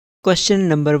Question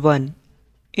number 1.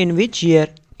 In which year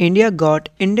India got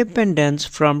independence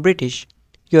from British?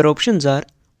 Your options are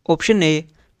option A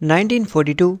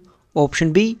 1942,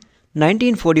 option B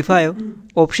 1945,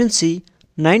 option C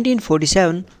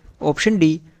 1947, option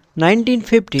D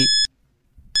 1950.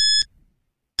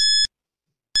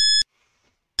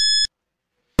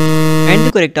 And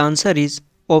the correct answer is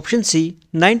option C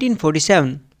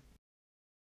 1947.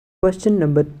 Question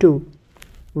number 2.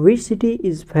 Which city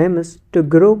is famous to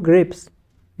grow grapes?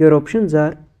 Your options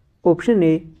are option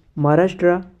A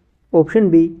Maharashtra, option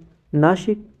B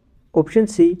Nashik, option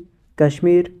C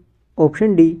Kashmir,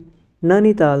 option D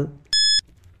Nainital.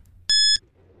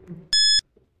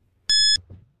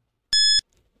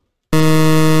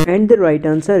 And the right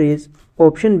answer is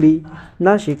option B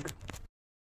Nashik.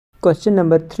 Question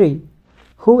number 3.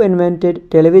 Who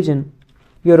invented television?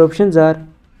 Your options are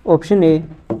option A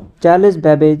Charles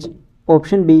Babbage,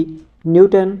 option B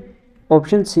Newton,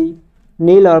 option C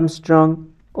Neil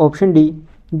Armstrong, option D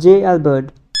J.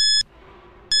 Albert.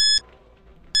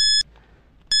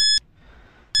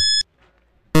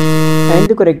 And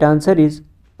the correct answer is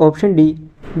option D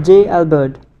J.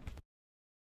 Albert.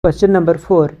 Question number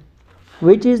 4.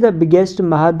 Which is the biggest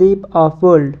Mahadeep of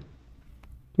world?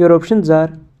 Your options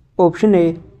are option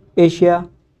A Asia,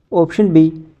 option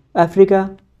B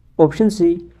Africa, option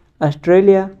C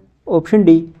Australia, option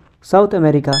D South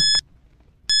America.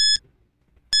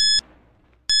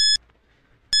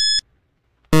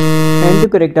 And the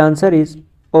correct answer is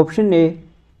option A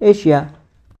Asia.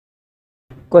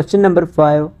 Question number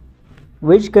 5.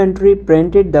 Which country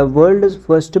printed the world's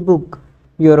first book?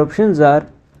 Your options are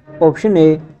option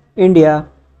A India,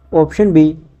 option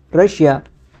B Russia,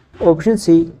 option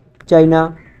C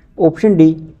China, option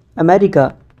D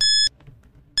America.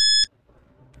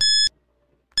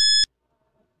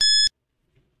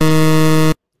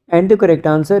 And the correct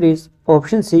answer is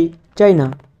option C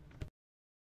China.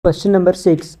 Question number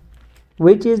 6.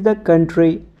 Which is the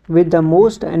country with the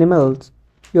most animals?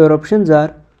 Your options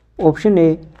are option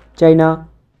A China,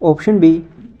 option B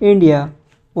India,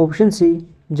 option C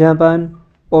Japan,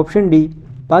 option D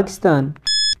Pakistan.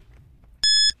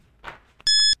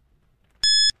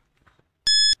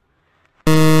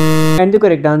 And the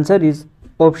correct answer is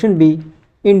option B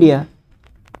India.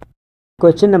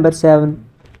 Question number 7.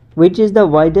 Which is the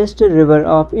widest river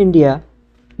of India?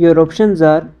 Your options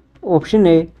are option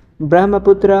A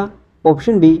Brahmaputra,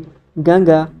 option B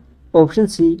Ganga, option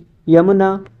C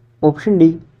Yamuna, option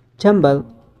D Chambal.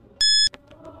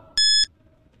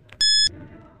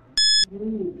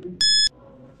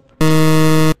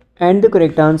 And the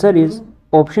correct answer is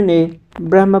option A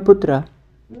Brahmaputra.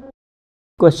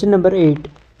 Question number 8.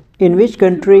 In which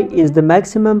country is the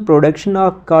maximum production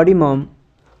of cardamom?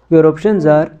 Your options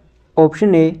are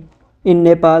option A in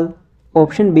Nepal,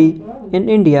 option B in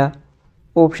India,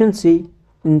 option C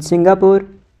in Singapore,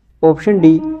 option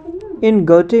D in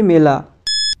Guatemala.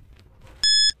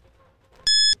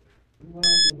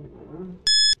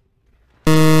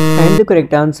 And the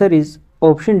correct answer is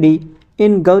option D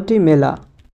in Guatemala.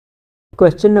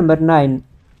 Question number 9.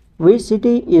 Which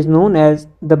city is known as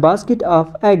the basket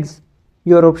of eggs?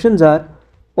 Your options are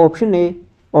option A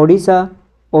Odisha,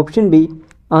 option B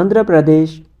Andhra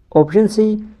Pradesh, option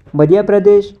C Madhya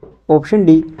Pradesh, option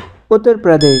D Uttar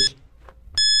Pradesh.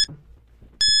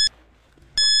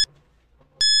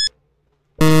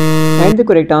 And the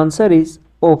correct answer is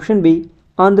option B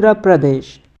Andhra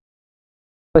Pradesh.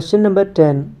 Question number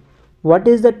 10. What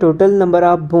is the total number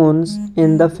of bones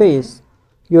in the face?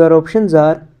 Your options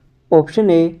are option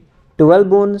A 12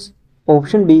 bones,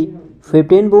 option B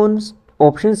 15 bones,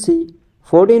 option C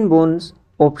 14 bones,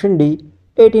 option D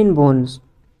 18 bones.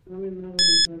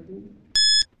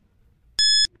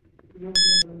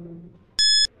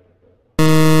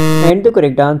 And the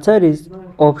correct answer is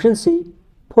option C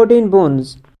 14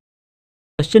 bones.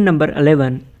 Question number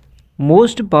 11.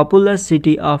 Most populous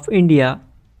city of India.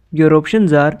 Your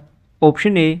options are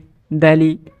option A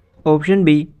Delhi, option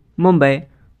B Mumbai,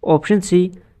 option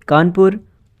C Kanpur,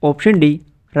 option D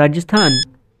Rajasthan.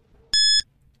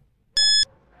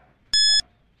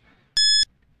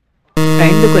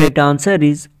 And the correct answer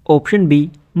is option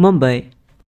B Mumbai.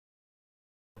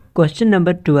 Question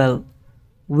number 12.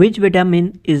 Which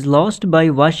vitamin is lost by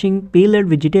washing peeled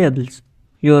vegetables?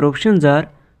 Your options are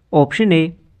option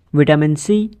A vitamin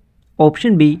C,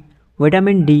 option B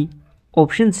vitamin D,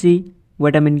 option C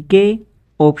vitamin K,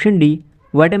 option D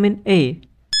vitamin A.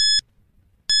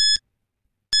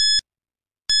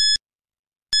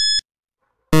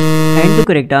 And the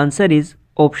correct answer is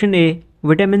option A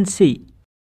vitamin C.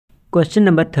 Question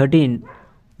number 13.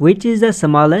 Which is the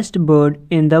smallest bird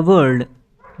in the world?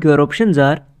 Your options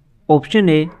are option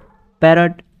A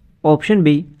parrot, option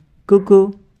B,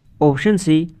 cuckoo, option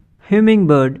C,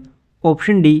 hummingbird,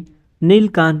 option D,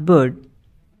 Nilkant bird.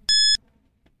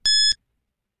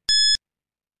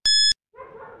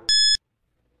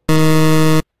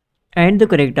 And the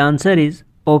correct answer is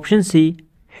option C,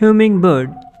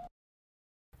 hummingbird.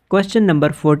 Question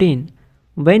number 14.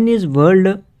 When is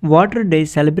World Water Day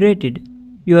celebrated?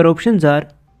 Your options are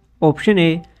option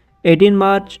A, 18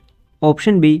 March,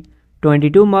 option B,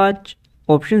 22 March,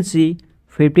 option C,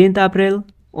 15th April,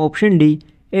 option D,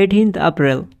 18th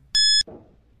April.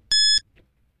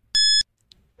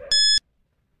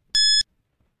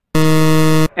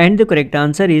 And the correct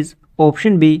answer is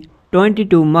option B,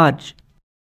 22 March.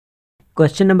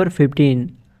 Question number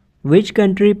 15. Which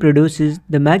country produces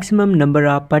the maximum number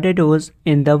of potatoes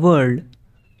in the world?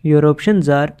 Your options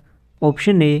are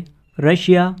option A,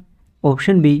 Russia,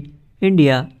 option B,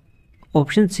 India,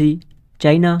 option C,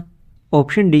 China,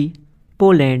 option D,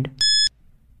 Poland.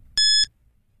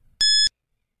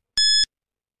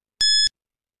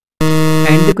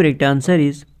 And the correct answer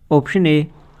is option A,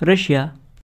 Russia.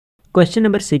 Question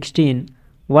number 16.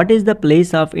 What is the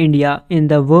place of India in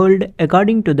the world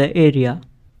according to the area?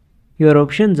 Your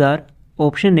options are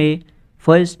option A,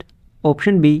 first,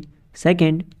 option B,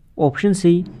 second, option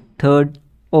C, third,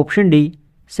 option D,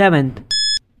 seventh.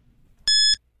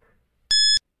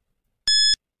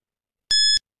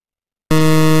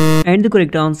 And the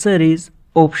correct answer is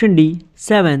option D,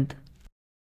 seventh.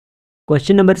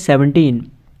 Question number 17.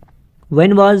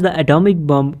 When was the atomic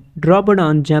bomb dropped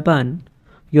on Japan?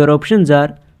 Your options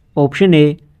are option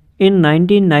A, in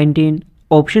 1919,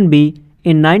 option B,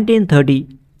 in 1930,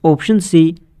 option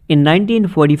C, in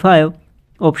 1945,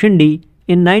 option D,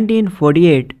 in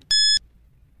 1948.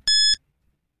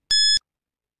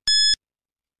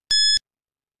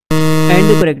 And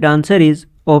the correct answer is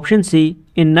option C,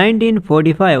 in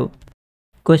 1945.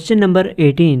 Question number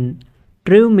 18.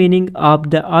 True meaning of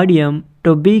the idiom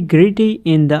to be gritty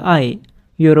in the eye.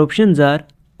 Your options are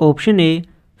option A,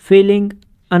 feeling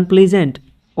unpleasant,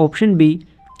 option B,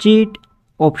 cheat,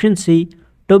 option C,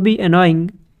 to be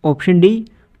annoying, option D,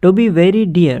 to be very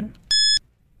dear.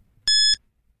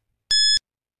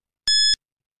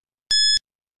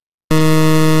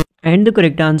 And the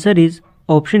correct answer is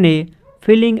option A,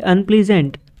 feeling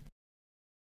unpleasant.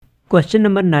 Question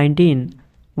number 19.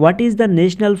 What is the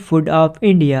national food of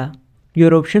India?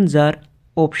 Your options are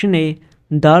option A,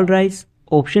 dal rice,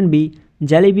 option B,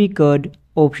 jalebi curd,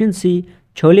 option C,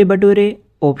 chole bhature,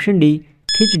 option D,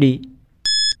 khichdi.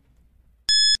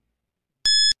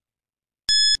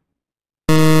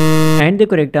 And the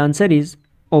correct answer is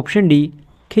option D,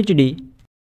 khichdi.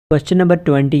 Question number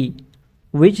 20.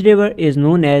 Which river is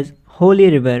known as Holy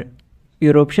River?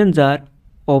 Your options are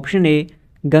option A,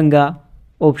 Ganga,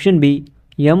 option B,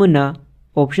 Yamuna,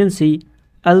 option C,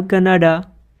 Alkanada,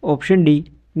 option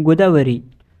D, Godavari.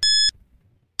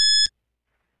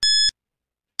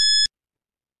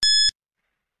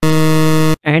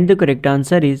 And the correct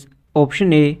answer is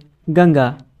option A,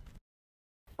 Ganga.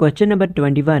 Question number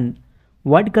 21.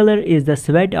 What color is the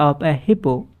sweat of a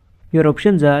hippo? Your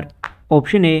options are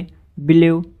option A,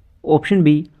 blue, option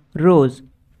B, rose,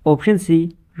 option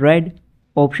C, red,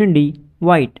 option D,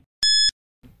 white.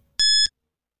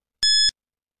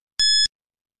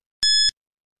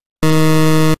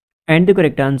 And the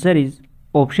correct answer is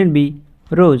option B,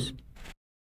 rose.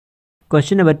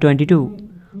 Question number 22.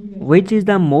 Which is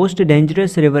the most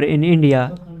dangerous river in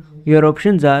India? Your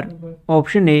options are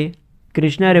option A,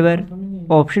 Krishna River,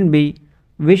 option B,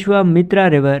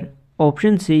 Vishwamitra River,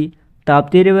 option C,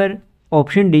 Tapti River,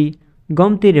 option D,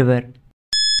 Gomti River.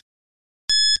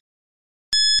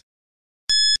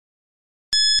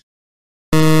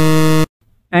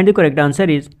 And the correct answer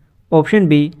is option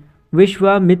B,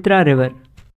 Vishwamitra River.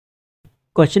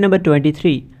 Question number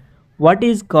 23. What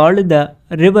is called the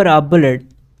river of blood?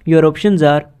 Your options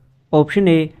are option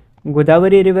A,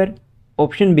 Godavari River,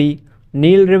 option B,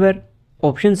 Nile River,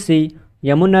 option C,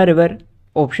 Yamuna River,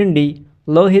 option D,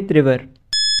 Lohit River.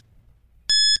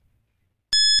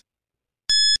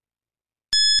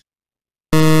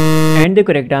 And the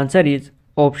correct answer is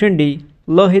option D,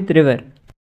 Lohit River.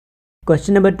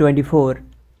 Question number 24.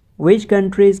 Which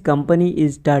country's company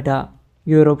is Tata?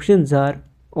 Your options are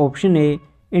option A,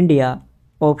 India,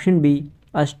 option B,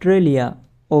 Australia,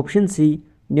 option C,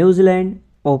 New Zealand,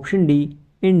 option D,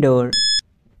 Indore.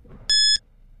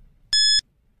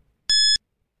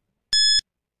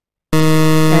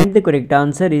 And the correct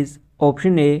answer is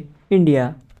option A,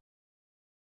 India.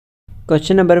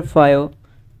 Question number 5.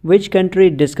 Which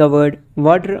country discovered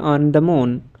water on the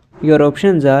moon? Your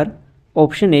options are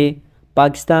option A,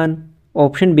 Pakistan,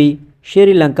 option B,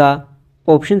 Sri Lanka,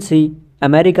 option C,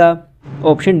 America,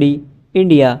 Option D,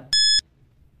 India.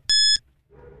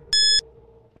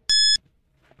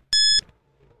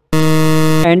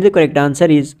 And the correct answer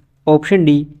is option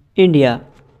D, India.